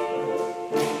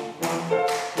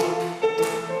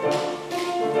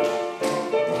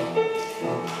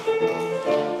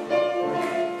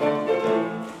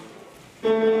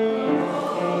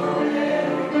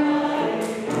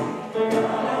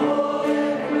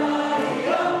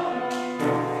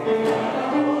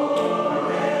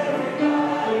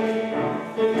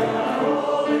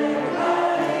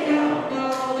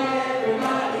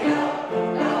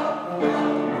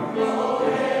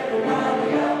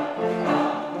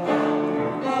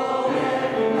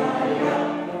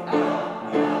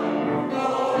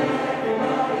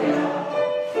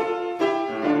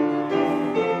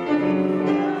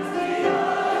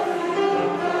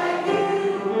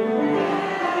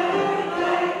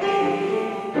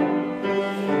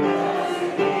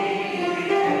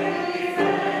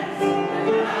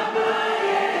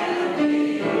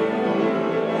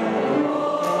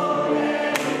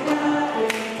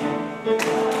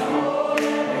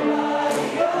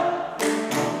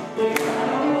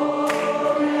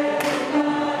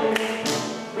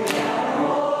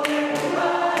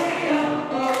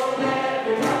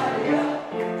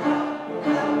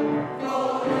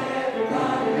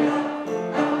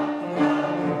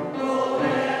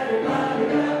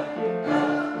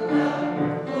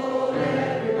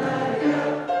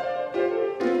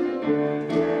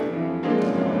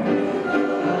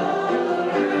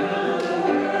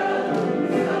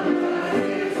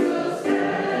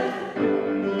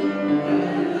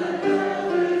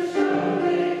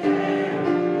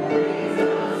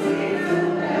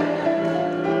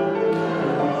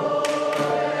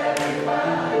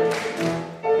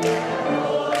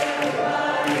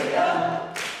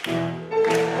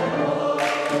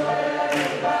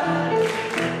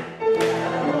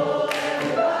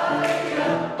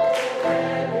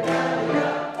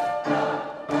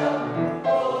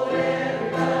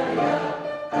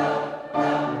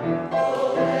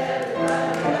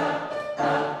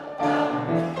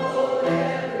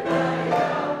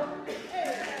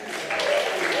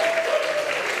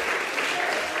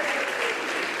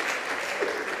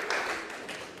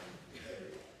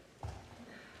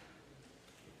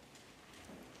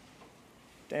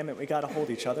 damn it, we gotta hold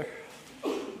each other.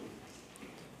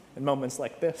 In moments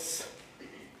like this,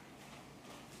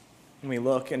 when we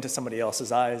look into somebody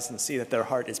else's eyes and see that their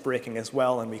heart is breaking as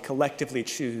well, and we collectively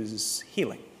choose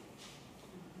healing.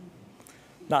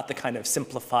 Not the kind of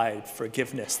simplified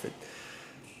forgiveness that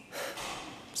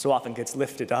so often gets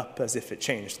lifted up as if it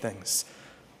changed things,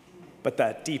 but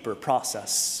that deeper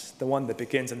process, the one that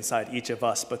begins inside each of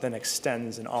us, but then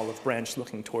extends an olive branch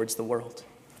looking towards the world.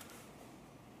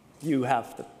 You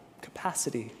have the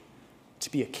capacity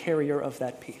to be a carrier of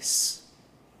that peace.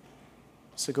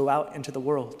 So go out into the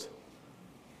world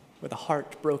with a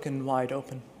heart broken wide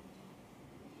open.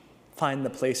 Find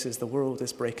the places the world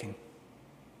is breaking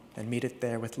and meet it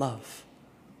there with love.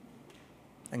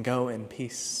 And go in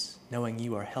peace, knowing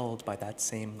you are held by that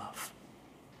same love.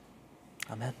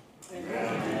 Amen.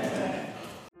 Amen.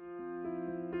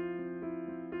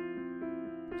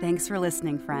 Thanks for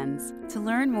listening, friends. To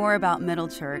learn more about Middle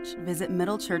Church, visit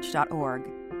middlechurch.org.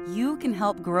 You can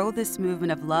help grow this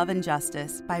movement of love and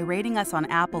justice by rating us on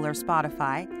Apple or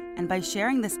Spotify and by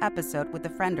sharing this episode with a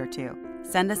friend or two.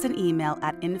 Send us an email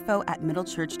at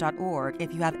info@middlechurch.org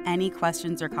if you have any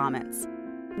questions or comments.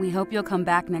 We hope you'll come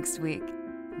back next week.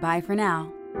 Bye for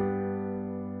now.